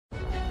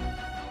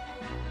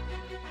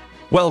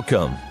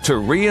Welcome to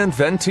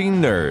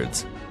Reinventing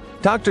Nerds.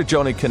 Dr.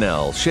 Joni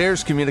Cannell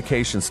shares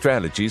communication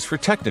strategies for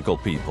technical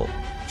people.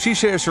 She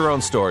shares her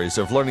own stories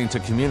of learning to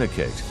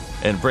communicate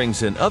and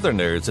brings in other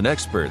nerds and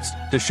experts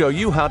to show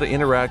you how to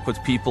interact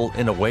with people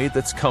in a way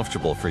that's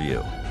comfortable for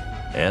you.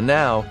 And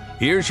now,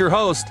 here's your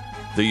host,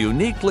 the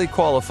uniquely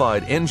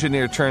qualified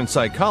engineer turned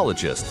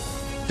psychologist,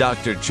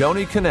 Dr.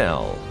 Joni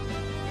Cannell.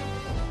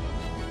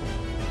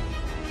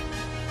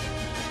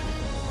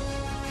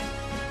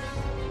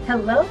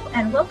 Hello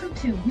and welcome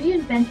to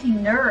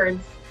Reinventing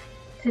Nerds.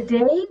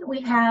 Today we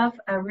have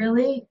a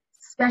really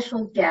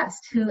special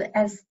guest who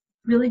has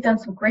really done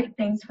some great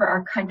things for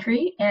our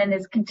country and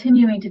is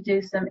continuing to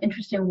do some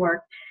interesting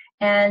work.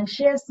 And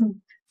she has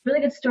some really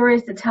good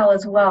stories to tell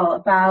as well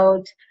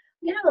about,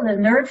 the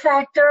nerd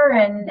factor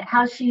and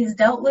how she's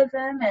dealt with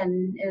them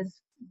and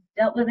is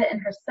dealt with it in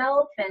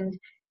herself and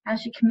how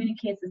she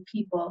communicates with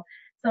people.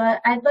 So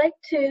I'd like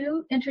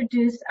to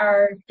introduce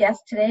our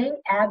guest today,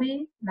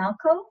 Abby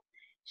Malko.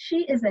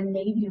 She is a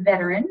Navy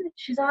veteran.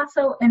 She's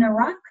also an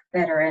Iraq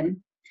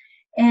veteran.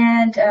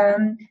 And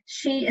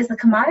she is the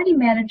commodity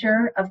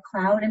manager of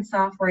cloud and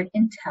software at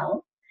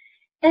Intel.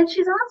 And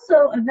she's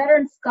also a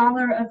veteran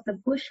scholar of the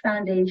Bush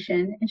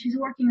Foundation, and she's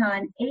working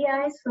on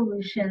AI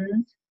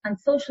solutions on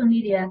social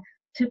media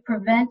to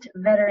prevent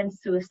veteran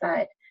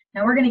suicide.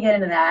 Now, we're going to get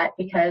into that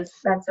because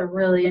that's a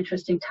really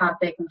interesting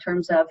topic in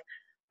terms of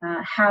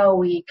how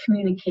we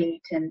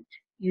communicate and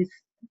use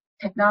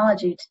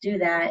technology to do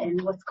that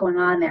and what's going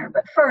on there.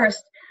 But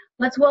first,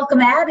 let's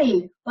welcome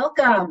Abby.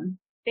 Welcome.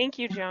 Thank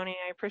you, Joni.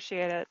 I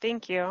appreciate it.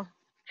 Thank you.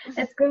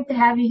 It's great to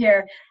have you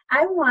here.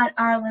 I want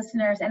our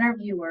listeners and our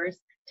viewers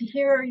to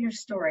hear your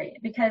story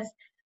because,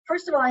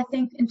 first of all, I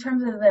think in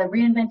terms of the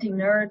Reinventing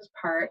Nerds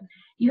part,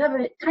 you have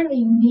a kind of a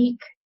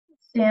unique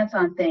stance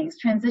on things,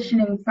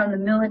 transitioning from the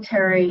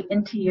military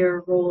into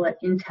your role at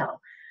Intel.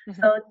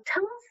 Mm-hmm. So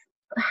tell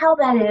us how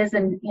that is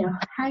and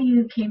how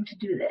you came to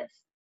do this.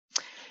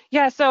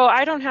 Yeah, so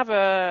I don't have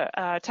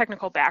a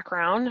technical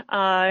background.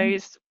 I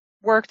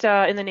worked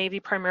in the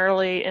Navy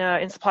primarily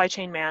in supply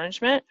chain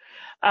management.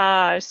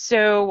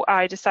 So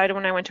I decided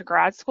when I went to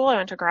grad school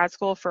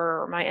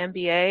for my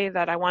MBA,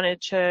 that I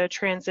wanted to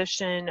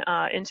transition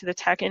into the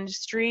tech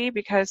industry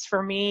because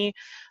for me,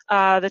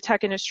 the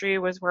tech industry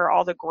was where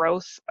all the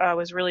growth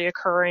was really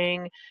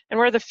occurring and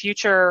where the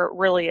future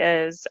really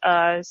is.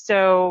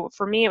 So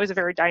for me, it was a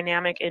very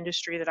dynamic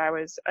industry that I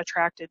was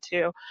attracted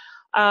to.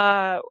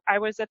 I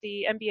was at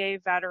the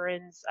MBA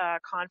Veterans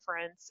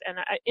Conference, and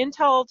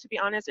Intel, to be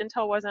honest,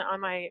 Intel wasn't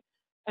on my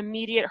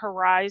immediate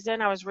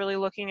horizon. I was really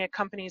looking at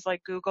companies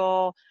like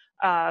Google,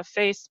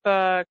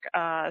 Facebook,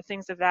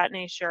 things of that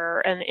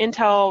nature, and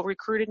Intel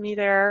recruited me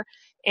there,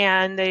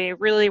 and they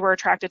really were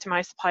attracted to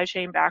my supply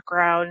chain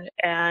background,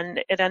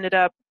 and it ended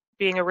up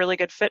being a really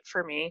good fit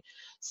for me.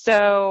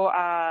 So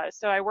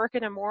I work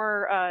in a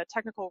more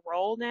technical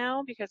role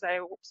now because I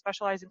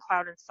specialize in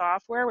cloud and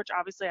software, which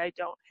obviously I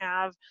don't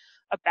have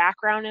a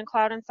background in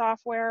cloud and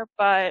software,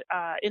 but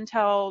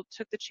Intel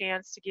took the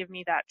chance to give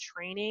me that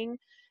training.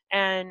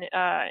 And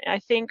I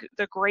think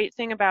the great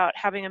thing about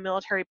having a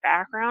military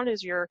background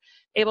is you're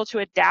able to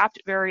adapt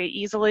very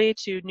easily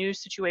to new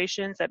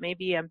situations that may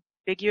be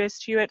ambiguous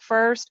to you at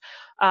first,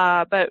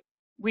 but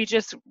we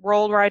just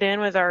rolled right in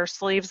with our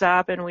sleeves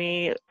up, and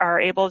we are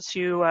able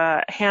to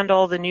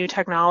handle the new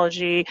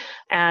technology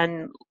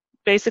and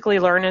basically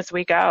learn as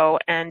we go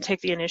and take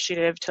the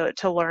initiative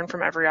to learn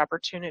from every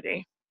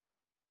opportunity.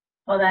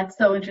 Well, that's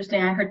so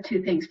interesting. I heard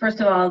two things.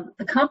 First of all,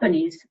 the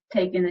companies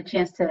taking the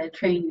chance to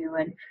train you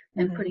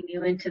and putting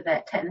you into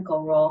that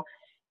technical role.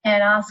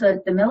 And also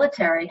the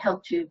military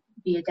helped you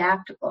be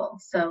adaptable.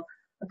 So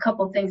a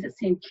couple of things that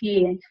seem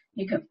key, and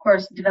you can, of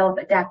course, develop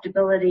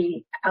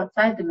adaptability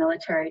outside the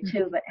military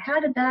too, but how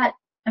did that,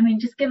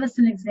 just give us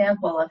an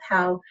example of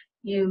how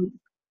you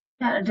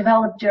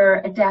developed your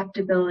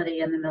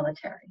adaptability in the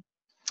military.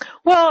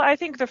 Well, I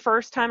think the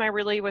first time I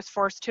really was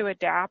forced to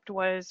adapt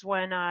was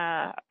when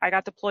I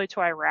got deployed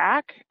to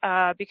Iraq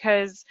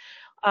because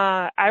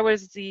I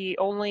was the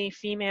only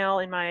female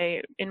in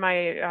my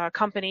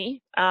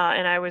company,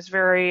 and I was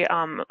very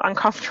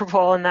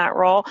uncomfortable in that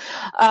role.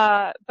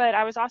 But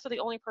I was also the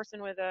only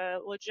person with a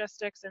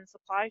logistics and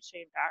supply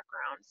chain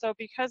background. So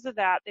because of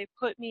that, they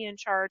put me in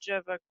charge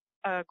of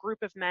a group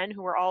of men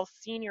who were all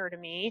senior to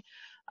me,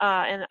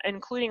 and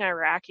including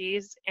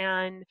Iraqis,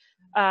 and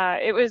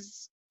it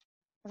was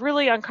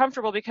really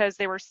uncomfortable because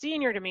they were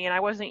senior to me and I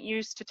wasn't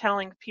used to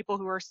telling people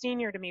who were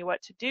senior to me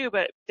what to do,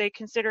 but they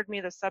considered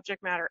me the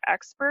subject matter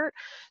expert.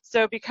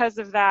 So because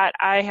of that,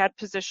 I had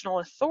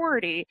positional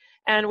authority,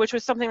 and which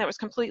was something that was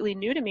completely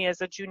new to me as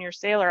a junior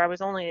sailor. I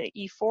was only an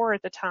E4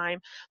 at the time,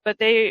 but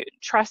they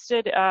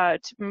trusted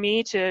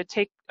me to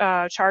take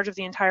charge of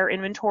the entire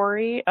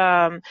inventory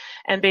and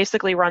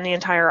basically run the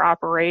entire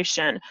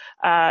operation.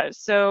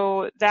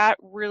 So that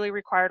really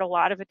required a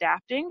lot of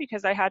adapting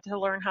because I had to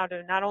learn how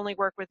to not only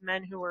work with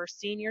men who were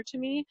senior to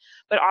me,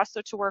 but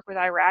also to work with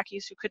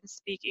Iraqis who couldn't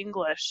speak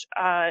English.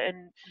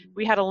 And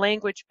we had a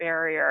language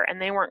barrier,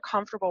 and they weren't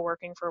comfortable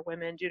working for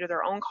women due to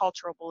their own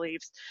cultural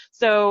beliefs.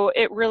 So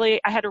I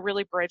had to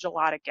really bridge a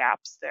lot of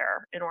gaps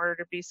there in order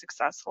to be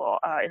successful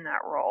in that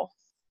role.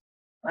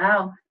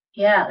 Wow.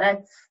 Yeah,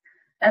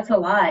 that's a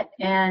lot,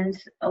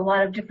 and a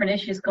lot of different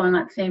issues going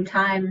on at the same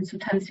time. And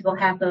sometimes people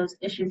have those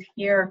issues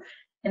here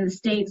in the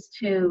States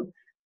too,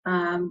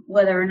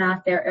 whether or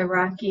not they're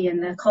Iraqi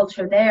and the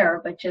culture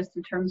there, but just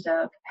in terms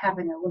of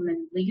having a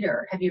woman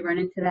leader. Have you run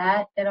into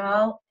that at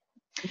all?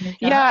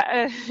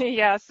 Yeah,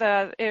 yes,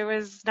 it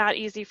was not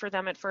easy for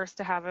them at first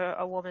to have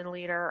a woman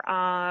leader.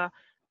 I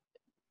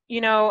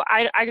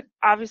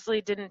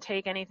obviously didn't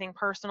take anything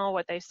personal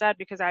what they said,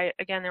 because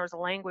again, there was a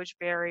language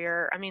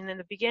barrier. I mean, in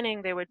the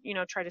beginning, they would,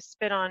 try to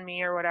spit on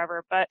me or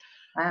whatever, but,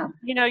 Wow.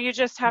 You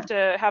just have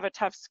to have a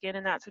tough skin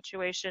in that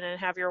situation and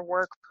have your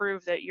work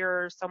prove that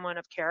you're someone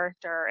of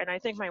character. And I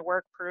think my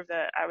work proved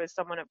that I was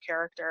someone of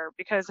character,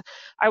 because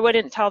I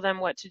wouldn't tell them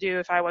what to do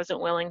if I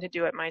wasn't willing to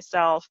do it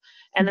myself.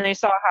 And then they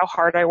saw how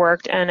hard I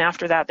worked, and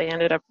after that, they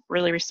ended up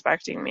really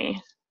respecting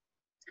me.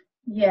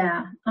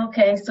 Yeah.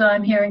 Okay. So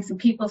I'm hearing some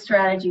people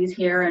strategies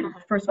here. And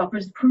first of all,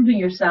 just proving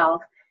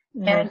yourself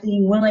and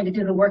being willing to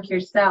do the work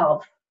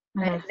yourself.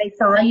 And they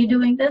saw you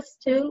doing this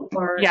too,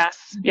 or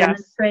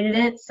demonstrated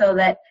it so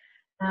that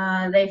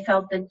they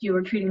felt that you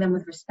were treating them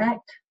with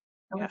respect.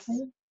 Yes.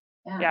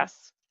 Yeah.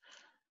 Yes.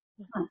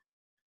 Huh.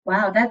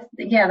 Wow.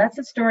 That's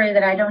a story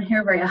that I don't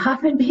hear very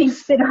often, being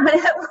spit on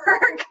at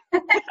work.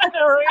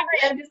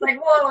 I'm just like,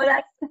 whoa,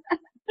 that's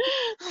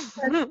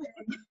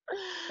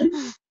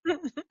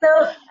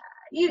so.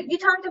 You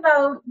talked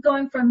about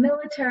going from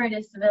military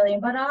to civilian,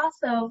 but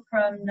also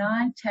from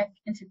non-tech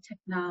into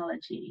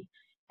technology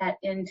at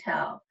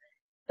Intel.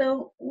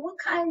 So what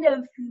kind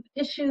of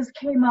issues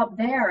came up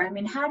there? I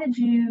mean, how did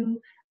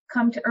you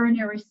come to earn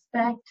your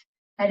respect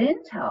at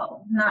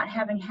Intel, not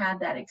having had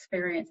that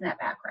experience and that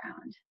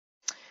background?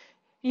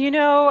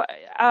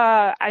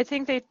 I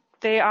think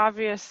they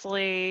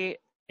obviously,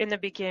 in the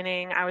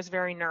beginning, I was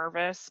very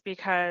nervous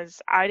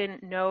because I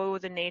didn't know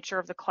the nature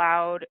of the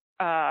cloud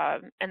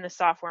and the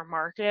software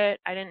market.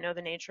 I didn't know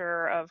the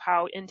nature of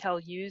how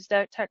Intel used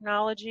that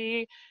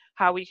technology,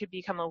 how we could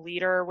become a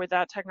leader with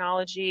that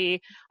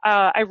technology.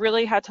 I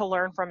really had to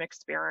learn from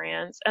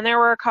experience. And there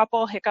were a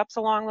couple hiccups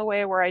along the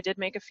way where I did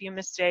make a few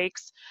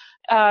mistakes.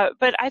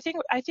 But I think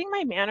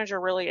my manager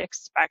really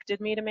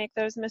expected me to make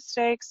those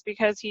mistakes,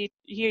 because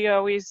he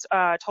always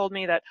told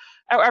me that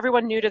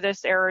everyone new to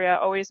this area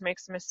always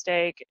makes a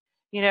mistake.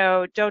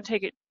 Don't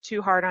take it too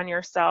hard on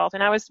yourself.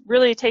 And I was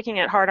really taking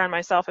it hard on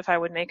myself if I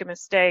would make a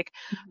mistake.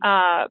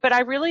 But I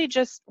really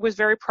just was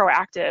very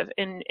proactive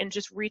and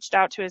just reached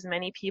out to as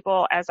many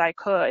people as I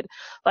could.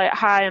 Like,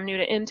 hi, I'm new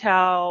to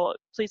Intel.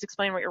 Please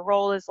explain what your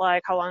role is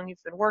like, how long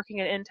you've been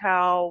working at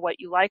Intel, what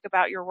you like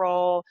about your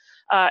role,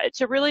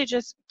 to really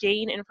just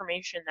gain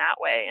information that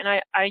way. And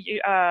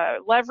I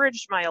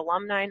leveraged my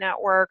alumni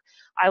network.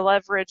 I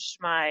leveraged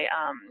my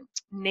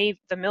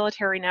the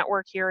military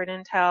network here at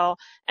Intel.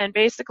 And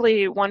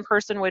basically, one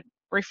person would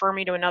refer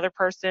me to another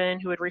person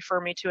who would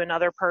refer me to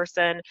another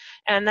person.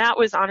 And that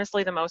was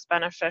honestly the most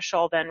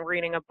beneficial than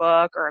reading a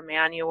book or a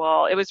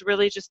manual. It was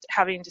really just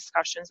having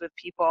discussions with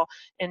people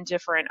in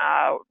different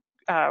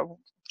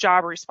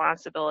job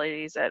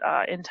responsibilities at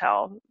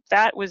Intel.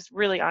 That was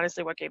really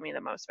honestly what gave me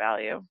the most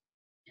value.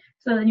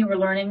 So then you were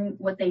learning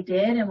what they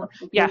did and what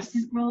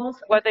roles?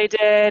 What they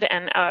did,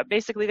 and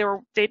basically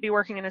they'd be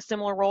working in a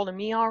similar role to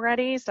me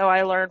already. So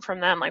I learned from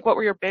them, like, what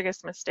were your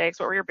biggest mistakes?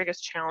 What were your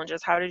biggest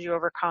challenges? How did you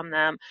overcome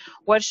them?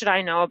 What should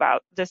I know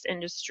about this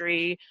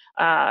industry?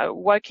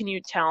 What can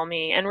you tell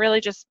me? And really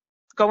just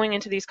going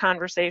into these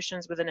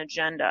conversations with an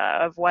agenda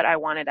of what I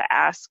wanted to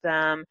ask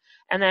them.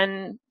 And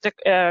then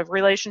the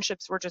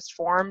relationships were just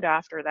formed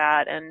after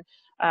that. And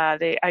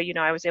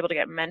I was able to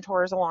get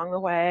mentors along the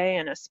way,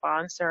 and a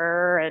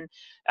sponsor, and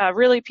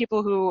really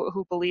people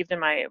who believed in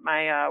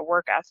my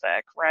work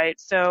ethic, right?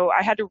 So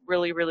I had to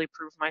really, really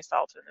prove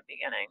myself in the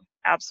beginning.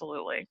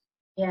 Absolutely.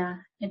 Yeah,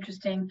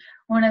 interesting.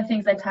 One of the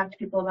things I talk to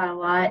people about a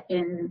lot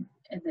in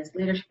this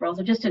leadership roles,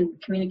 or just in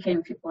communicating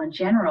with people in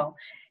general,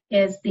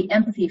 is the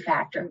empathy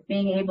factor,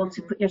 being able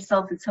to put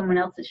yourself in someone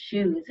else's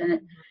shoes. And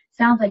it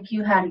sounds like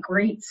you had a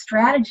great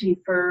strategy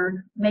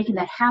for making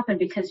that happen,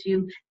 because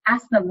you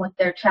asked them what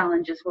their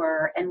challenges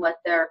were and what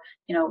their,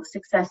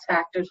 success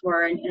factors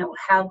were, and,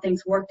 how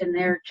things worked in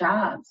their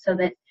jobs, so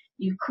that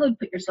you could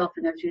put yourself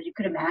in their shoes. You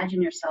could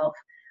imagine yourself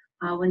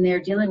when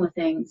they're dealing with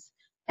things,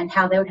 and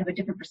how they would have a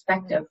different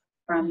perspective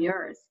from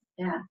yours.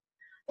 Yeah.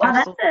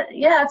 Wow,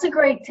 that's a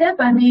great tip.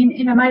 I mean,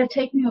 it might have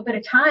taken you a bit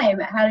of time.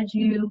 How did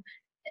you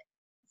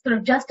sort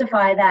of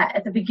justify that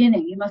at the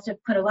beginning? You must have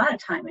put a lot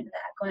of time into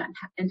that, going out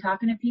and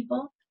talking to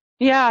people.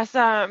 Yes,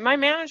 my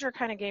manager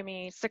kind of gave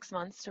me 6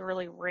 months to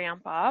really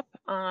ramp up,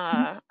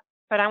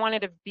 but I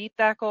wanted to beat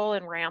that goal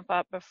and ramp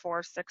up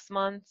before 6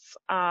 months.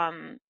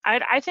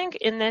 I think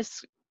in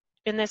this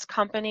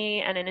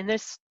company and in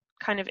this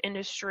kind of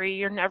industry,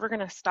 you're never going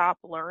to stop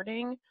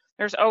learning.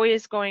 There's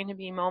always going to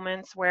be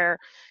moments where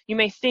you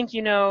may think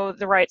you know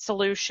the right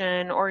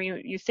solution, or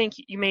you think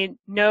you may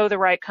know the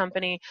right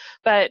company,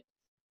 but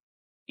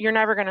you're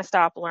never going to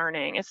stop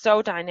learning. It's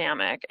so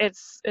dynamic.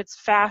 It's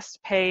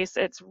fast paced.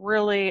 It's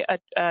really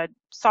a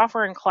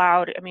software and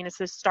cloud. I mean, it's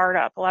a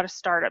startup, a lot of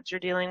startups. You're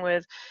dealing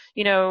with,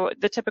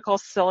 the typical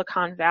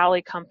Silicon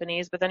Valley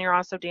companies, but then you're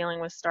also dealing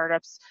with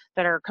startups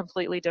that are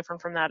completely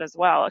different from that as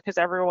well, because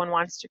everyone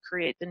wants to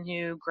create the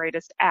new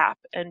greatest app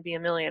and be a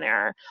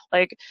millionaire.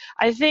 Like,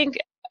 I think,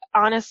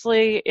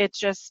 honestly, it's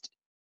just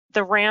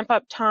the ramp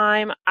up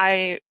time.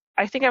 I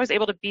think I was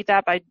able to beat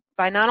that by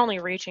not only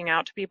reaching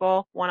out to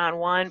people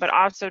one-on-one, but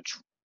also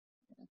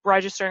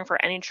registering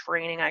for any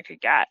training I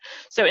could get.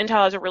 So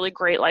Intel has a really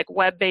great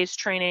web-based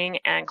training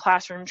and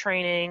classroom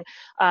training,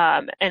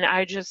 and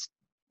I just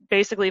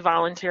basically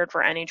volunteered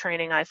for any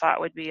training I thought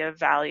would be of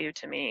value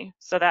to me.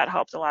 So that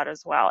helped a lot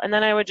as well. And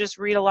then I would just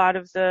read a lot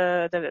of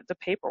the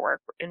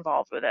paperwork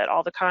involved with it,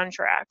 all the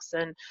contracts,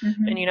 and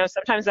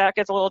sometimes that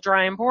gets a little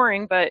dry and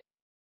boring, but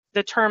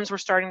the terms were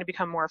starting to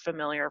become more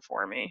familiar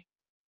for me.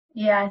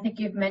 Yeah, I think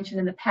you've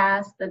mentioned in the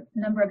past the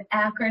number of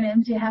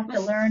acronyms you have to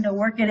learn to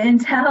work at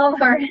Intel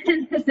or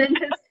in this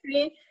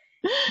industry.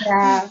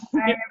 Yeah, I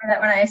remember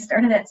that when I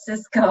started at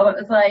Cisco, it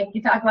was like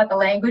you talk about the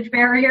language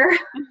barrier.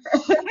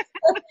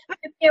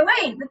 You can't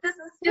wait, but this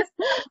is just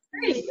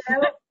great,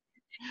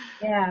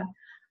 Yeah.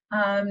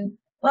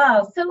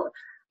 Wow. So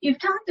you've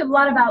talked a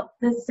lot about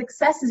the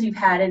successes you've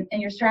had and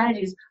your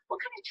strategies. What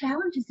kind of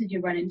challenges did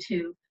you run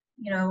into?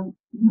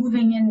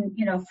 Moving in,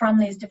 from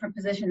these different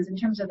positions in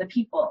terms of the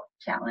people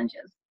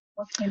challenges?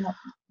 What came up?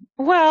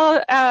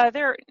 Well,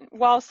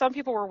 while some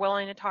people were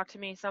willing to talk to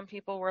me, some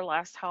people were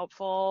less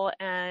helpful,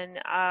 and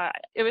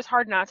it was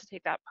hard not to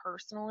take that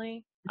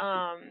personally,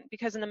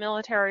 because in the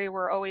military,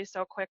 we're always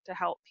so quick to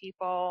help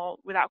people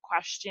without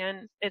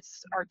question.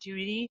 It's our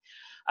duty.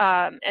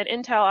 At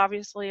Intel,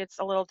 obviously, it's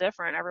a little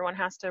different. Everyone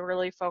has to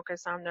really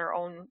focus on their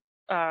own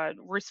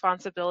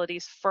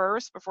responsibilities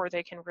first before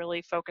they can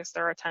really focus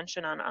their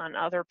attention on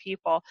other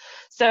people.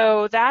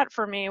 So that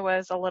for me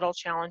was a little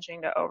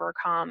challenging to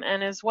overcome.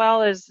 And as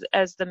well as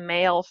the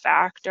male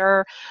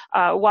factor,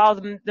 while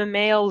the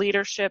male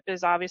leadership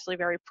is obviously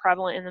very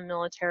prevalent in the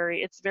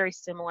military, it's very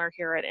similar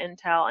here at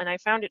Intel. And I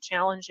found it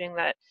challenging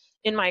that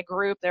in my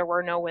group, there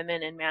were no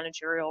women in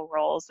managerial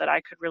roles that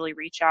I could really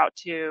reach out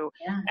to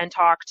and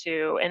talk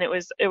to. And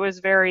it was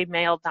very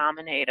male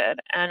dominated.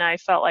 And I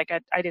felt like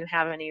I didn't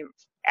have any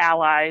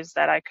allies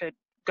that I could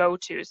go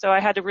to. So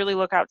I had to really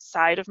look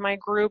outside of my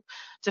group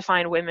to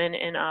find women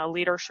in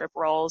leadership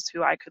roles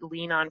who I could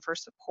lean on for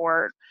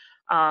support.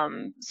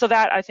 So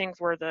that I think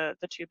were the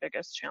two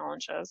biggest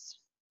challenges.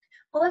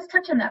 Well, let's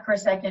touch on that for a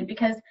second,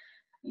 because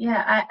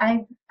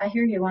I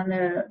hear you on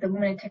the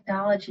women in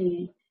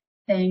technology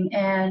thing.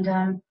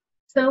 And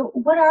so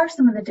what are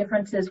some of the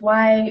differences?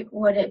 Why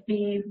would it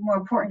be more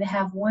important to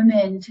have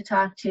women to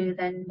talk to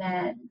than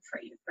men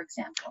for you, for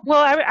example?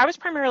 Well, I was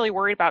primarily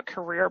worried about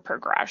career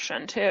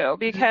progression too,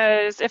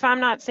 because if I'm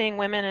not seeing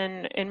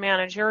women in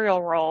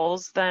managerial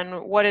roles,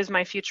 then what is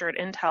my future at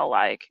Intel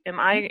like? Am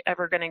I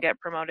ever going to get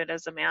promoted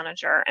as a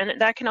manager? And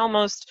that can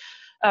almost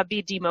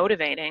be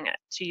demotivating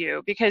to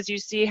you, because you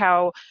see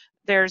how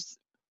there's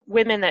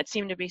women that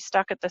seem to be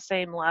stuck at the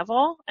same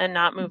level and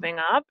not moving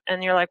up,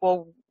 and you're like,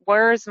 well,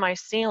 where's my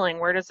ceiling?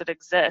 Where does it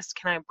exist?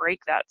 Can I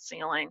break that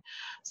ceiling?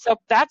 So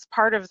that's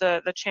part of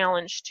the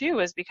challenge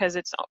too, is because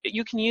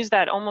you can use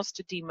that almost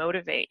to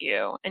demotivate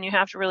you, and you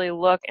have to really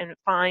look and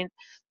find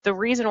the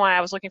reason why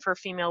I was looking for a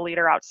female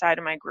leader outside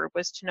of my group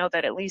was to know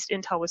that at least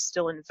Intel was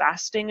still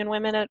investing in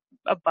women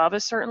above a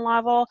certain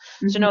level,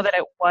 to know that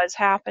it was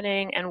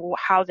happening and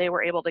how they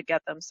were able to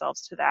get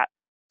themselves to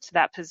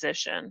that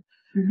position.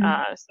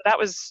 So that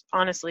was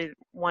honestly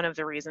one of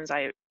the reasons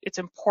it's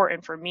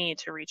important for me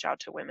to reach out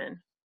to women,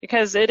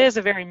 because it is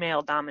a very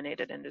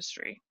male-dominated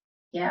industry.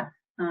 Yeah,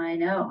 I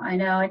know.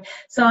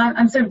 So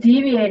I'm sort of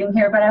deviating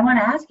here, but I want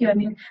to ask you, I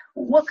mean,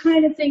 what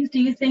kind of things do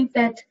you think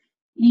that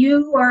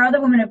you or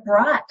other women have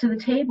brought to the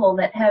table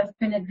that have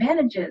been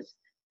advantages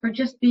for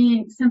just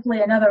being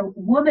simply another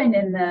woman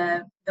in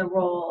the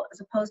role as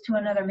opposed to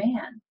another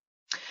man?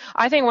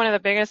 I think one of the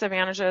biggest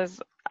advantages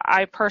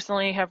I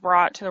personally have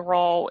brought to the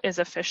role is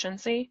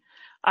efficiency.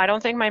 I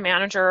don't think my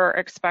manager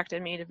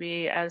expected me to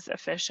be as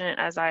efficient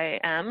as I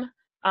am.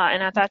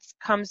 And that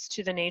comes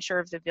to the nature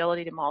of the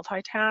ability to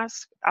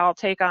multitask. I'll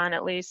take on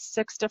at least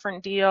 6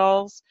 different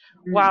deals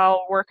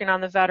while working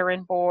on the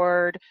veteran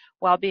board,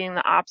 while being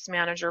the ops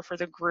manager for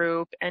the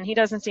group. And he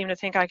doesn't seem to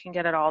think I can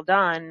get it all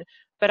done,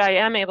 but I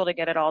am able to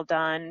get it all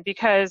done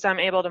because I'm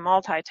able to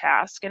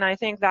multitask. And I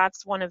think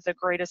that's one of the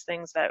greatest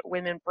things that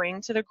women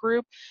bring to the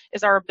group,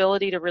 is our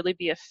ability to really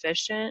be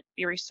efficient,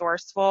 be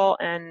resourceful,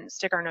 and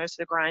stick our nose to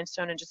the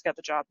grindstone and just get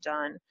the job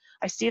done.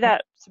 I see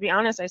that, to be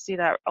honest, I see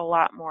that a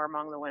lot more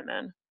among the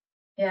women.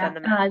 Yeah,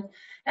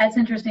 that's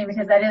interesting,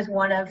 because that is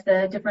one of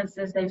the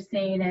differences they've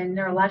seen in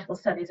neurological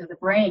studies of the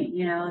brain,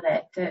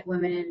 that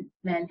women and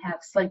men have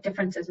slight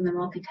differences in the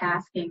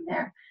multitasking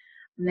there.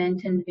 Men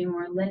tend to be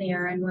more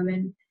linear, and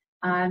women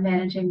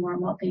managing more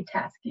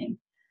multitasking.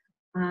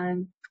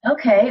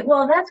 Okay,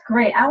 well, that's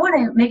great. I want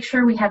to make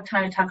sure we have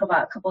time to talk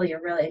about a couple of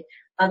your really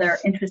other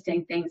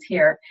interesting things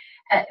here.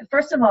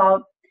 First of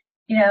all,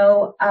 you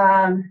know,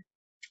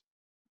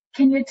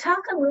 can you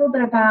talk a little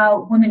bit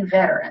about women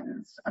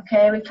veterans?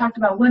 Okay, we've talked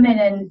about women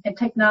in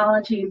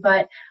technology,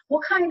 but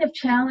what kind of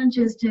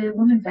challenges do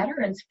women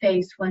veterans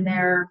face when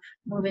they're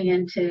moving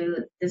into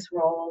this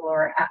role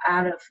or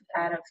out of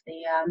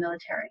the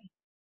military?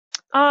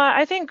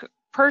 I think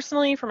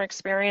personally, from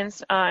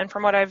experience and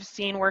from what I've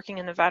seen working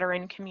in the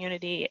veteran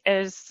community,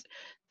 is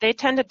they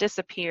tend to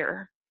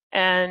disappear.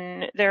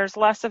 And there's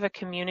less of a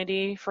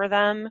community for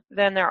them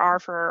than there are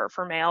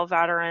for male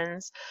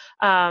veterans.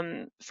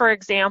 For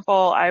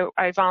example,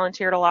 I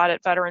volunteered a lot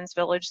at Veterans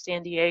Village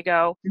San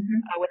Diego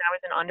when I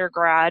was an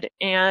undergrad,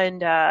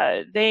 and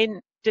they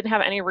didn't have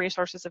any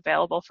resources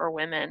available for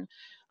women.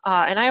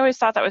 And I always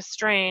thought that was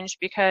strange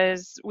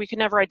because we could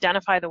never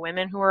identify the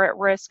women who were at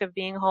risk of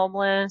being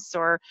homeless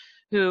or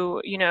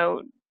who,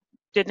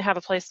 didn't have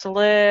a place to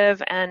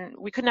live, and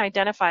we couldn't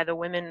identify the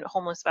women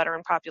homeless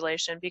veteran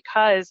population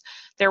because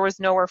there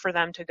was nowhere for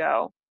them to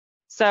go.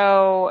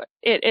 So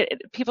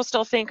people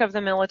still think of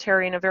the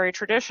military in a very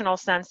traditional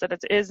sense that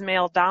it is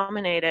male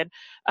dominated,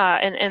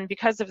 and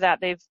because of that,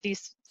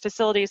 these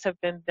facilities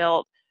have been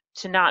built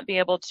to not be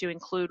able to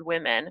include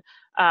women.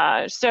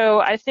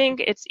 So I think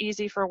it's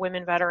easy for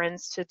women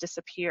veterans to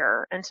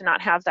disappear and to not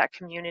have that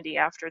community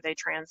after they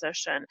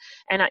transition.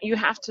 And you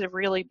have to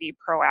really be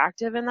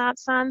proactive in that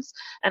sense.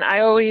 And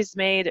I always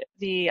made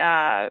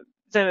the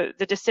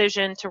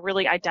decision to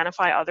really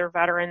identify other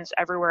veterans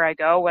everywhere I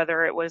go,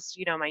 whether it was,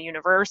 my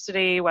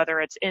university,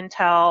 whether it's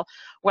Intel,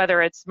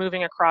 whether it's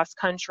moving across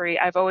country.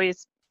 I've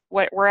always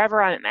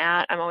wherever I'm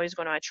at, I'm always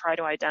going to try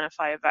to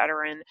identify a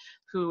veteran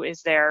who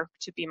is there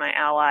to be my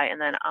ally,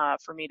 and then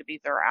for me to be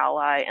their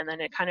ally, and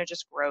then it kind of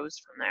just grows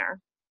from there.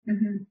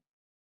 Mm-hmm.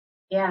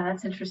 Yeah,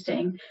 that's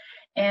interesting.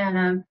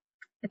 And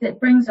it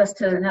brings us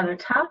to another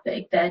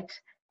topic that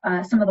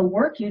some of the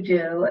work you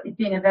do,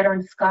 being a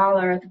veteran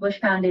scholar at the Bush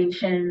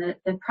Foundation,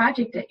 the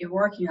project that you're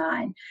working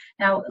on.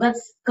 Now,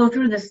 let's go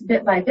through this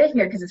bit by bit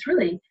here because it's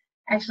really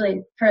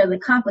actually fairly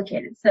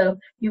complicated. So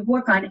you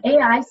work on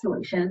AI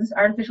solutions,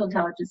 artificial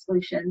intelligence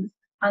solutions,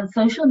 on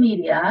social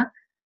media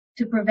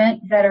to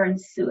prevent veteran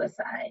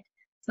suicide.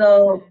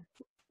 So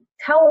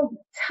tell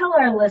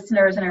our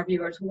listeners and our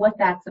viewers what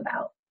that's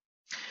about.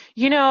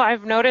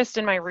 I've noticed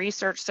in my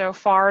research so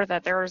far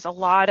that there's a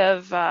lot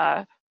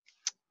of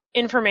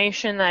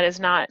information that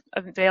is not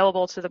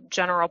available to the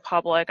general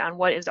public on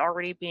what is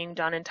already being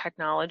done in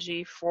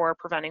technology for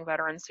preventing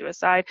veteran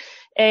suicide.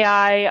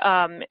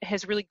 AI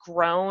has really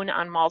grown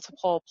on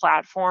multiple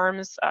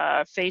platforms.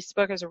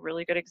 Facebook is a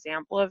really good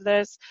example of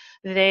this.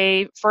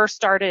 They first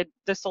started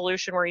the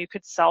solution where you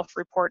could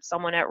self-report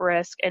someone at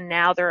risk, and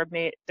now they're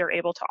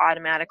able to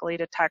automatically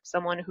detect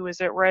someone who is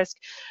at risk.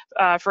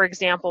 For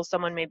example,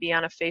 someone may be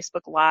on a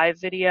Facebook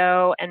Live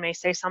video and may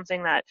say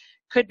something that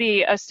could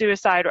be a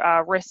suicide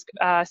risk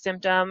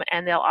symptom,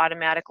 and they'll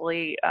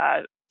automatically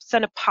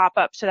send a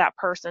pop-up to that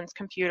person's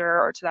computer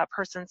or to that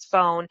person's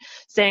phone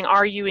saying,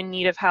 "Are you in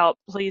need of help?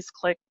 Please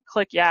click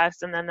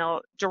yes," and then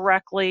they'll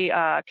directly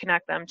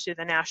connect them to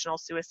the National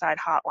Suicide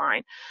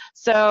Hotline.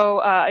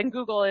 So, and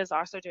Google is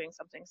also doing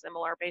something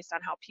similar based on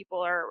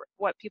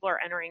what people are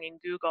entering in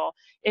Google.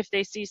 If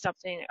they see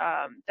something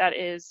that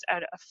is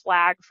a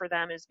flag for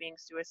them as being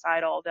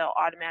suicidal,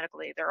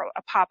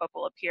 a pop-up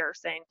will appear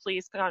saying,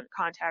 "Please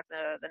contact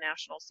the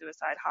National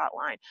Suicide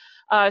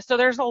Hotline." So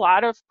there's a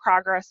lot of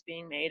progress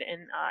being made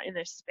in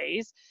this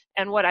space.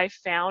 And what I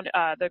found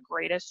the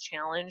greatest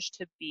challenge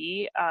to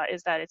be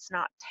is that it's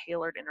not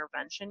tailored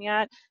intervention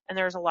yet, and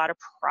there's a lot of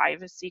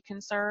privacy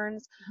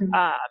concerns.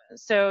 Mm-hmm.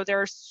 So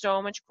there's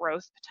so much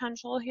growth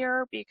potential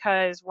here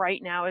because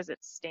right now as it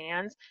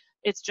stands,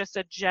 it's just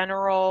a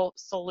general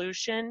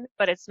solution,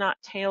 but it's not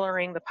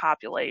tailoring the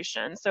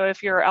population. So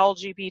if you're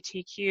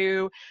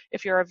LGBTQ,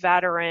 if you're a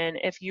veteran,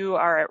 if you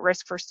are at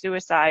risk for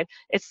suicide,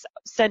 it's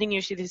sending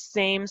you to the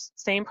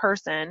same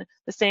person,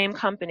 the same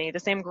company, the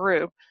same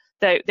group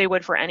that they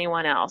would for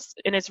anyone else.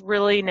 And it's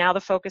really now the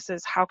focus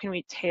is how can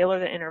we tailor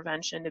the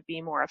intervention to be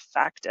more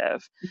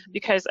effective? Mm-hmm.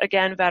 Because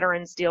again,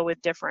 veterans deal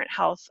with different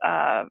health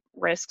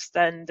risks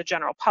than the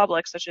general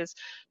public, such as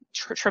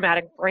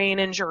traumatic brain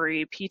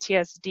injury,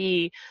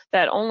 PTSD,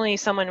 that only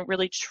someone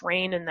really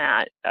trained in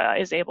that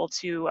is able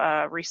to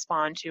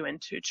respond to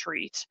and to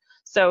treat.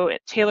 So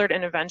tailored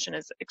intervention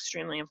is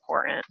extremely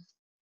important.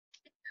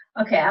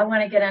 Okay, I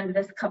want to get into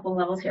this a couple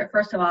levels here.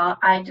 First of all,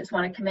 I just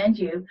want to commend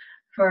you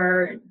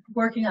for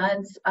working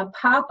on a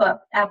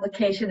pop-up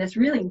application that's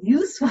really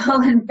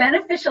useful and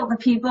beneficial to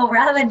people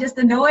rather than just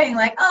annoying,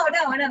 like, oh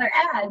no, another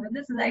ad. But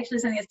this is actually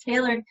something that's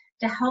tailored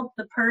to help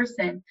the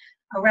person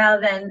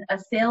rather than a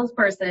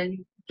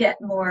salesperson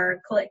get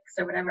more clicks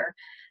or whatever.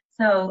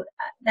 So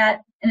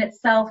that in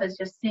itself is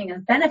just seeing a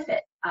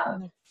benefit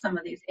of some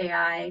of these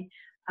AI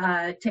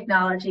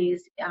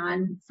technologies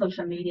on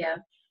social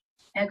media.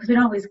 And because we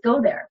don't always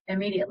go there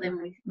immediately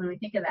when we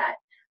think of that.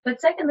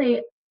 But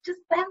secondly, just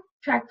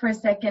backtrack for a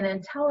second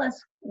and tell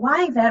us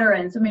why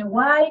veterans? I mean,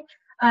 why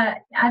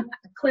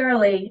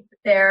Clearly,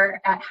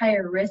 they're at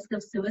higher risk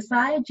of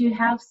suicide. Do you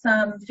have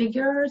some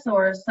figures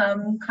or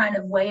some kind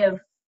of way of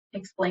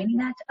explaining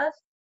that to us?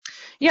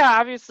 Yeah,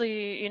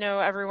 obviously,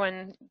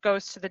 everyone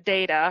goes to the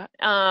data,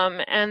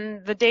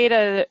 and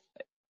the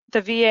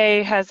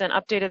VA hasn't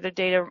updated the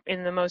data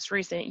in the most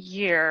recent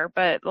year,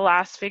 but the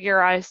last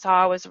figure I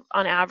saw was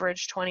on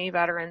average 20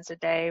 veterans a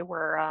day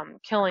were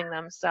killing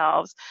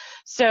themselves.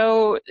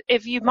 So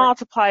if you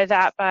multiply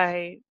that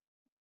by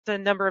the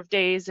number of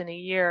days in a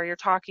year, you're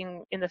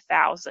talking in the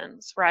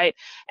thousands, right?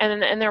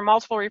 And there are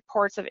multiple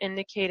reports have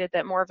indicated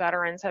that more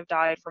veterans have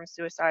died from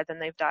suicide than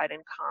they've died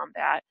in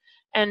combat.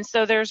 And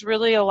so there's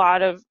really a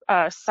lot of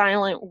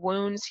silent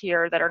wounds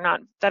here that are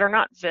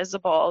not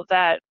visible,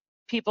 that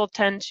people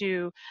tend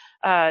to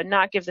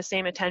not give the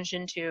same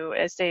attention to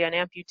as, say, an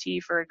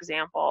amputee, for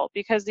example,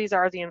 because these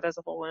are the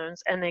invisible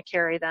wounds and they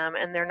carry them,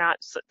 and they're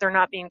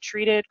not being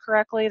treated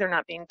correctly, they're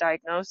not being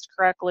diagnosed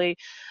correctly,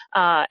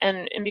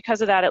 and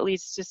because of that, it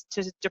leads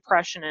to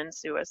depression and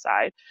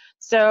suicide.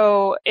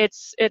 So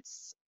it's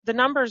the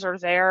numbers are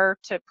there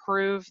to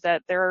prove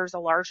that there's a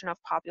large enough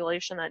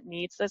population that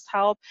needs this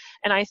help.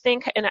 And I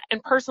think,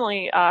 and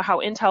personally, how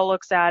Intel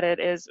looks at it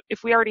is,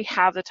 if we already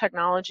have the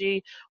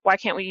technology, why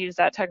can't we use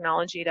that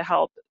technology to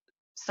help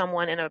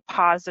someone in a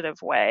positive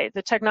way?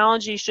 The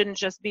technology shouldn't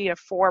just be a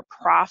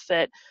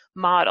for-profit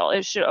model.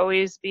 It should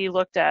always be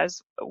looked at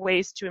as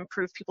ways to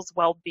improve people's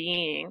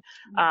well-being.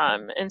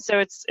 And so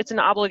it's an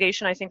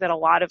obligation, I think, that a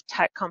lot of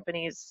tech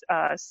companies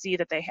see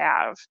that they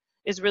have,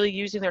 is really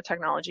using their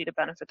technology to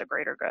benefit the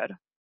greater good.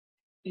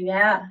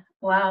 Yeah,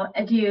 wow.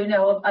 And do you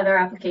know of other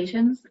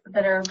applications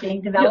that are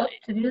being developed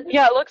to do this?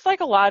 Yeah, it looks like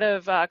a lot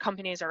of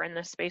companies are in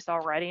this space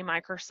already.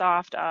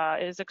 Microsoft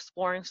is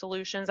exploring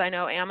solutions. I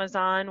know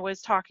Amazon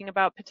was talking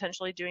about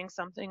potentially doing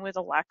something with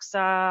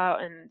Alexa,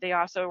 and they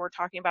also were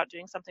talking about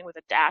doing something with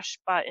a dash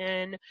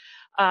button.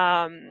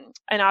 And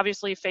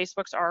obviously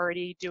Facebook's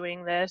already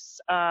doing this,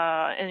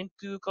 and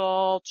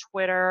Google,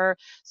 Twitter.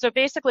 So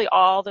basically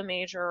all the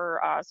major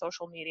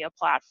social media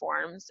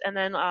platforms. And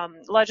then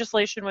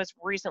legislation was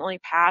recently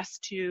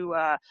passed to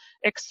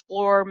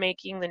explore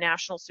making the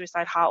National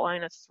Suicide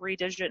Hotline a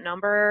 3-digit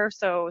number,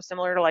 so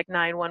similar to like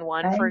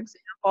 911, for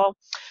example.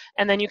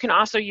 And then you can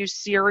also use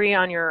Siri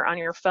on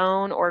your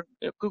phone or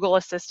Google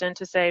Assistant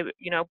to say,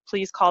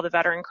 please call the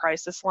Veteran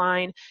Crisis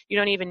Line. You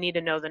don't even need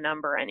to know the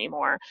number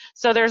anymore.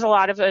 So there's a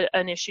lot of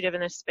initiative in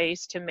this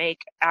space to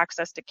make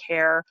access to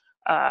care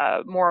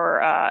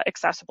more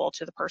accessible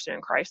to the person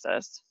in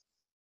crisis.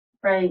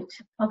 Right.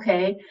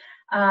 Okay.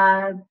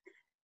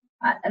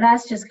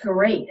 That's just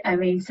great. I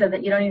mean, so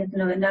that you don't even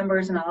know the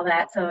numbers and all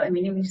that. So, I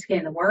mean, even just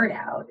getting the word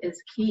out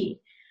is key.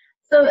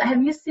 So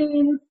have you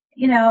seen,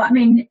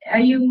 are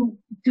you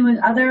doing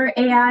other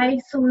AI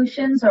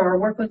solutions or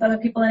work with other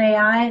people in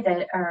AI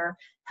that are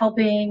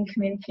helping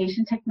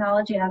communication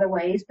technology in other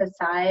ways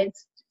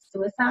besides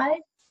suicide?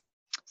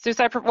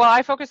 Well,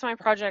 I focus my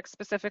project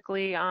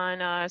specifically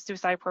on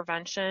suicide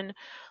prevention.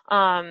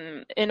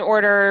 In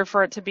order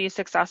for it to be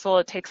successful,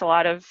 it takes a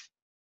lot of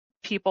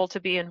people to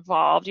be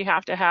involved. You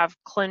have to have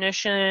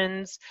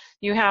clinicians,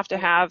 you have to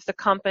have the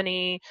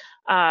company,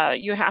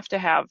 you have to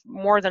have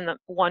more than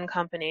one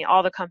company.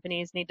 All the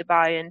companies need to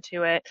buy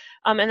into it.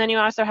 And then you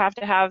also have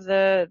to have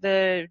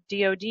the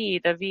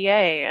DoD, the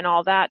VA, and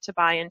all that to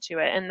buy into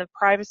it, and the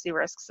privacy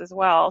risks as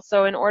well.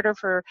 So in order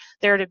for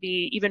there to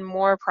be even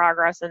more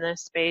progress in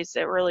this space,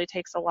 it really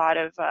takes a lot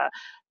of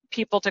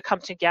people to come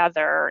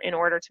together in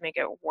order to make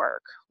it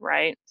work,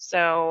 right?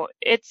 So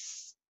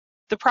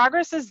the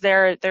progress is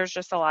there. There's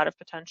just a lot of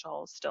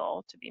potential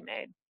still to be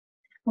made.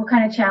 What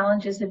kind of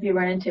challenges have you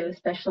run into,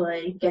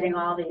 especially getting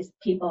all these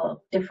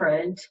people,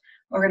 different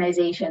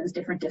organizations,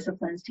 different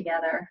disciplines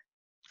together?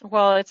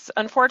 Well, it's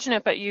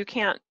unfortunate, but you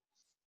can't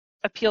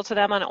appeal to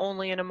them on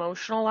only an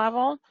emotional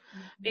level,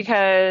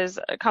 because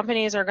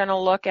companies are going to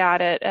look at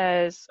it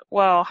as,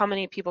 well, how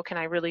many people can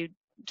I really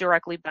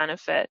directly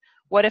benefit?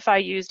 What if I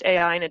used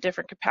AI in a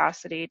different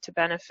capacity to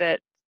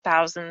benefit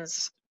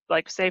thousands,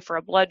 like say for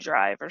a blood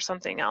drive or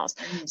something else?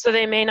 So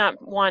they may not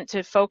want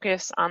to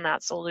focus on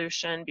that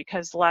solution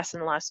because less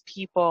and less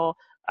people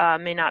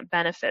may not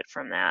benefit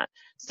from that.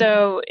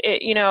 So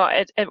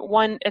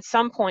at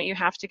some point you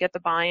have to get the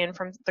buy-in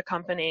from the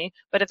company,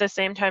 but at the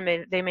same time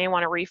they may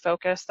want to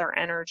refocus their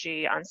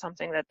energy on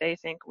something that they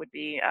think would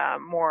be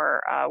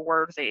more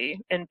worthy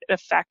and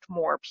affect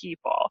more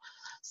people.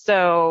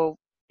 So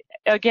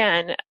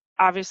again,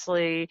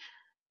 obviously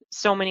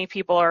so many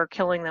people are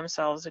killing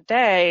themselves a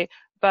day,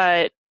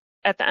 but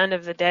at the end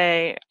of the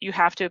day, you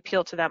have to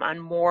appeal to them on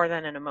more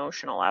than an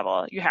emotional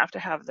level. You have to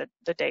have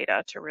the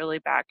data to really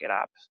back it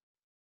up.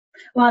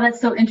 Well,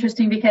 that's so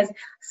interesting, because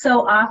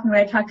so often when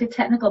I talk to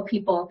technical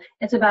people,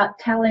 it's about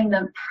telling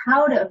them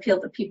how to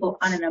appeal to people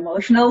on an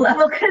emotional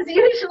level, because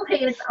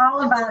usually it's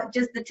all about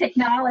just the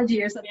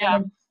technology or something. Yeah.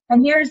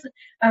 And here's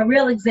a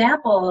real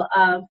example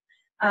of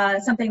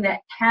something that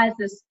has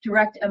this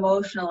direct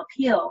emotional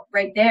appeal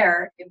right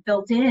there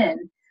built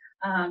in.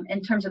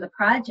 in terms of the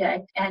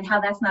project, and how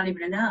that's not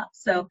even enough.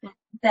 So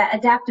that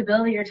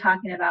adaptability you're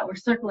talking about, we're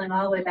circling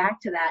all the way back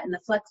to that, and the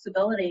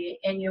flexibility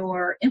in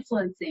your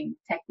influencing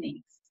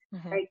techniques,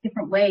 right?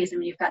 Different ways. I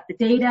mean, you've got the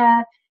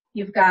data,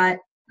 you've got,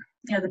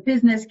 you know, the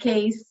business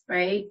case,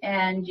 right?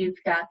 And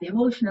you've got the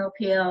emotional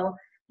appeal.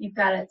 You've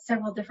got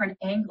several different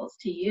angles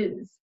to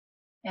use.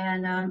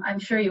 And I'm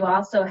sure you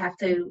also have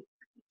to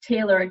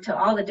tailor it to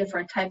all the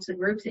different types of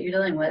groups that you're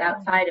dealing with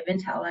outside of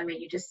Intel. I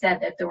mean, you just said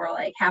that there were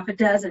like half a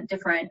dozen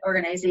different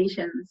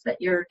organizations that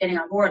you're getting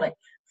on board, like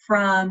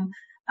from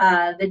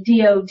the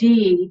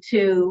DoD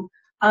to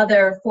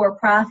other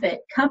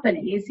for-profit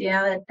companies. You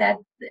know, that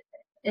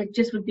it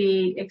just would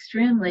be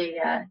extremely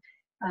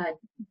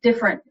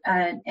different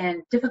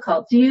and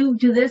difficult. Do you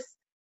do this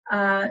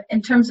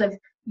in terms of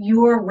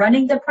you're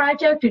running the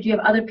project, or do you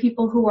have other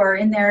people who are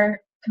in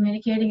there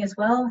communicating as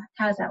well?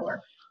 How does that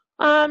work?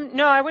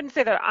 No, I wouldn't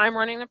say that I'm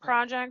running the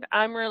project.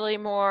 I'm really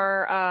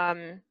more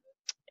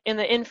in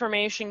the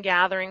information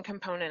gathering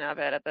component of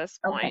it at this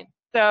point. Okay.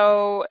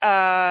 So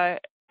I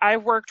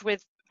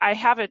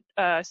have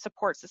a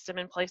support system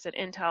in place at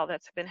Intel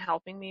that's been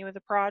helping me with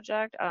the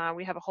project.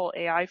 We have a whole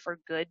AI for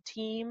Good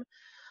team.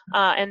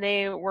 And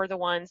they were the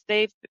ones,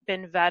 they've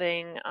been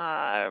vetting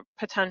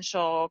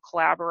potential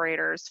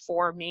collaborators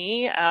for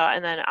me,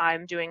 and then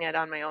I'm doing it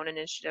on my own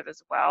initiative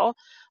as well.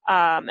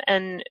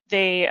 And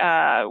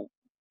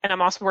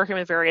I'm also working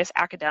with various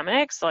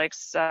academics, like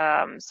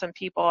some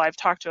people. I've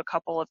talked to a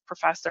couple of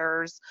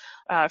professors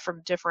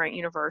from different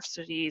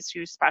universities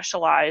who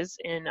specialize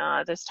in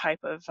this type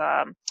of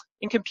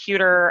in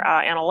computer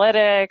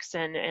analytics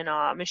and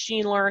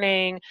machine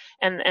learning,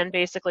 and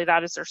basically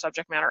that is their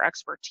subject matter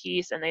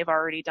expertise, and they've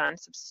already done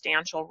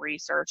substantial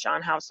research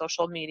on how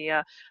social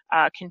media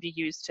can be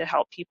used to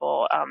help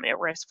people at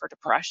risk for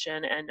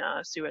depression and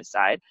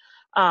suicide.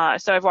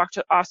 So I've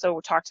also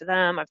talked to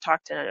them. I've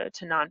talked to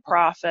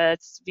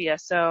nonprofits,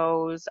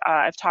 VSOs.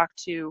 I've talked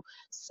to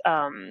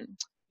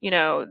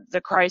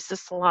the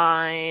crisis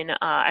line.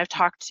 I've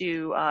talked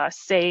to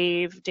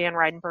SAVE, Dan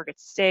Reidenberg at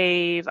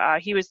SAVE.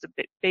 He was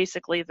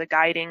basically the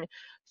guiding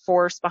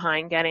force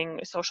behind getting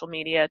social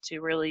media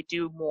to really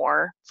do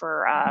more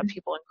for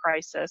people in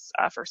crisis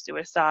for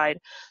suicide.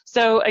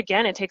 So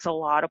again, it takes a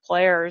lot of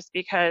players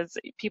because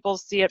people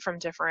see it from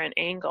different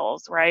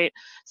angles, right?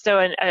 So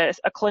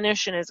a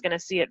clinician is going to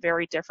see it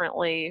very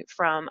differently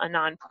from a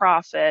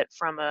nonprofit,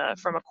 from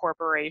a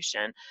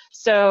corporation.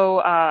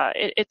 So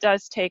it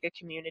does take a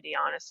community,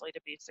 honestly, to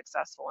be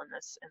successful in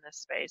this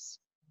space.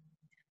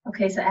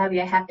 Okay, so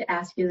Abby, I have to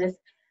ask you this.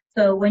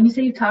 So when you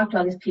say you talk to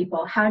all these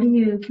people, how do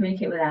you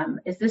communicate with them?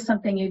 Is this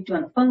something you do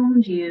on the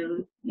phone? Do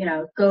you,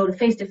 go to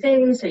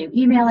face-to-face? Are you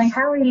emailing?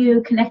 How are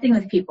you connecting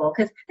with people?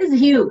 Because this is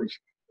huge.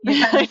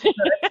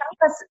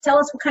 Tell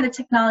us what kind of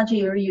technology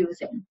you're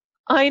using.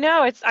 I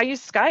know, I use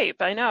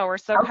Skype. I know, we're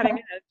so cutting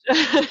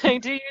edge. I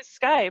do use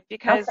Skype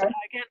because,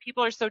 again,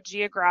 people are so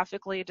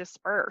geographically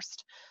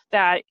dispersed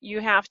that you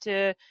have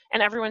to,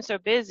 and everyone's so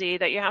busy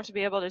that you have to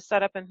be able to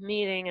set up a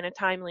meeting in a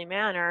timely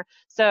manner.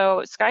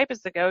 So Skype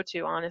is the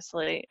go-to,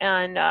 honestly.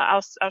 And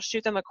I'll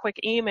shoot them a quick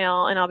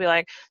email and I'll be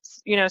like,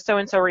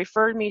 so-and-so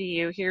referred me to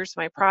you. Here's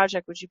my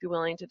project. Would you be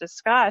willing to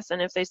discuss?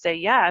 And if they say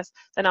yes,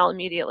 then I'll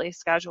immediately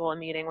schedule a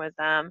meeting with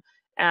them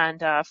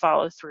and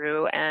follow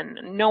through, and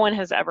no one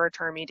has ever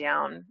turned me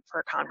down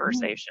for a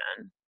conversation.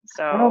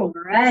 So. Oh,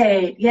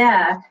 right.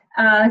 Yeah.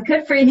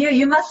 Good for you.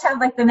 You must have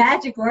like the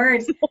magic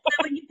words. So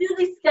when you do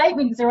these Skype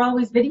meetings, they're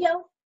always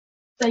video?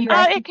 So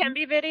it can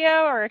be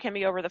video or it can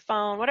be over the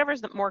phone,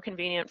 whatever's more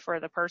convenient for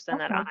the person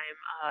that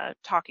I'm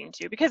talking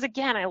to. Because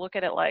again, I look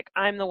at it like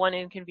I'm the one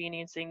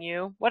inconveniencing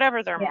you,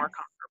 whatever they're more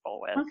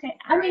comfortable with. Okay.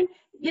 I mean,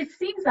 it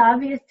seems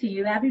obvious to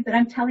you, Abby, but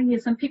I'm telling you,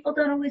 some people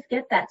don't always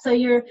get that. So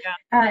your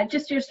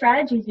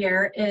strategy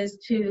here is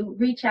to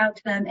reach out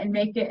to them and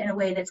make it in a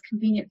way that's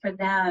convenient for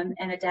them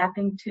and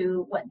adapting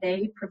to what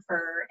they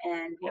prefer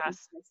and what we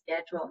can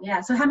schedule. Yeah.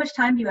 So how much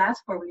time do you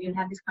ask for when you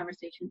have these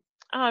conversations?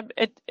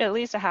 At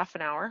least a half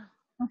an hour.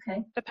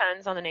 Okay.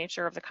 Depends on the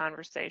nature of the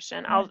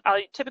conversation. I'll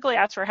typically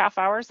ask for a half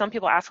hour. Some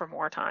people ask for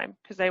more time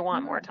because they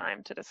want more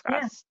time to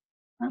discuss.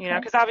 Yeah.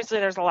 Because obviously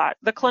there's a lot.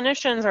 The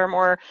clinicians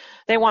are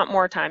they want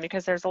more time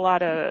because there's a lot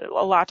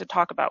to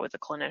talk about with the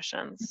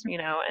clinicians,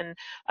 and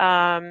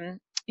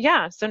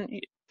so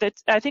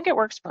I think it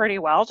works pretty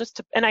well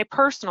and I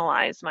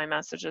personalize my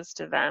messages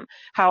to them,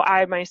 how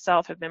I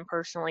myself have been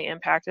personally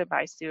impacted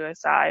by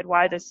suicide,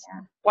 why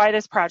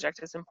this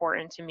project is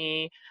important to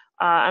me,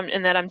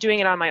 and that I'm doing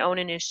it on my own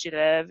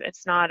initiative.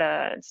 It's not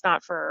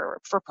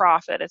for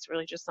profit. It's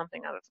really just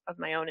something of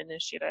my own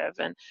initiative,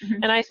 and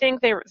I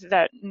think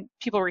that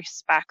people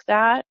respect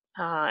that,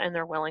 and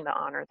they're willing to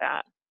honor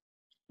that.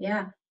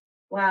 Yeah.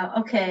 Wow.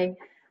 Okay.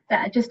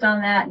 Just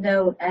on that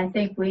note, I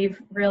think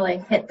we've really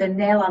hit the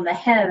nail on the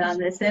head on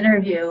this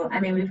interview.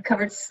 I mean, we've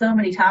covered so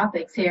many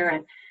topics here,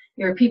 and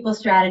your people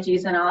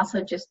strategies, and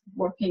also just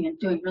working and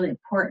doing really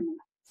important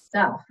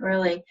stuff,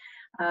 really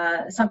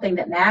something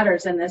that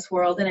matters in this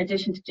world, in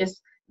addition to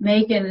just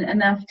making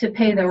enough to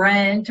pay the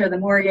rent or the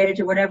mortgage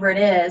or whatever it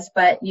is.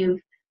 But you've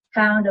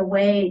found a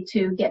way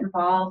to get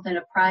involved in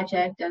a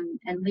project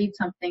and lead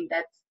something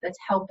that's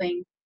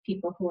helping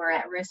people who are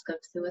at risk of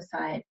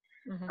suicide,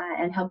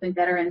 and helping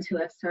veterans who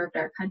have served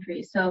our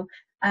country. So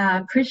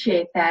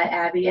appreciate that,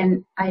 Abby.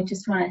 And I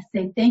just want to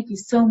say thank you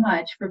so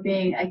much for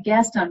being a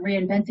guest on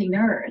Reinventing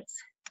Nerds.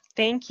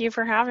 Thank you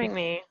for having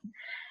me.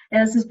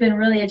 And this has been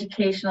really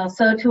educational.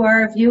 So to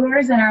our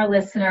viewers and our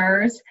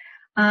listeners,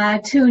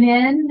 tune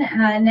in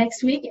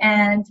next week,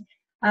 and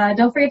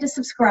don't forget to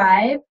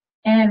subscribe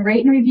and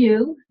rate and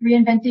review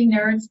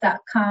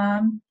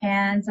reinventingnerds.com.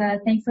 And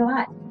thanks a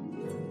lot.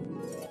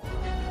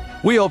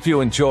 We hope you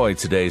enjoyed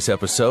today's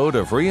episode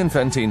of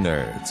Reinventing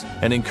Nerds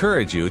and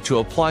encourage you to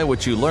apply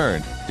what you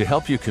learned to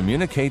help you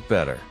communicate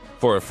better.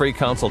 For a free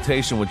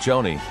consultation with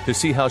Joni to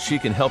see how she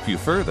can help you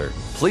further,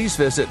 please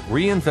visit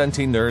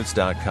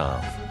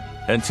reinventingnerds.com.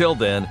 Until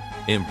then,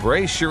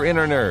 embrace your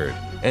inner nerd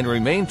and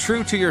remain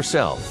true to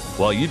yourself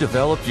while you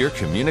develop your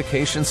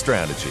communication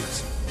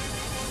strategies.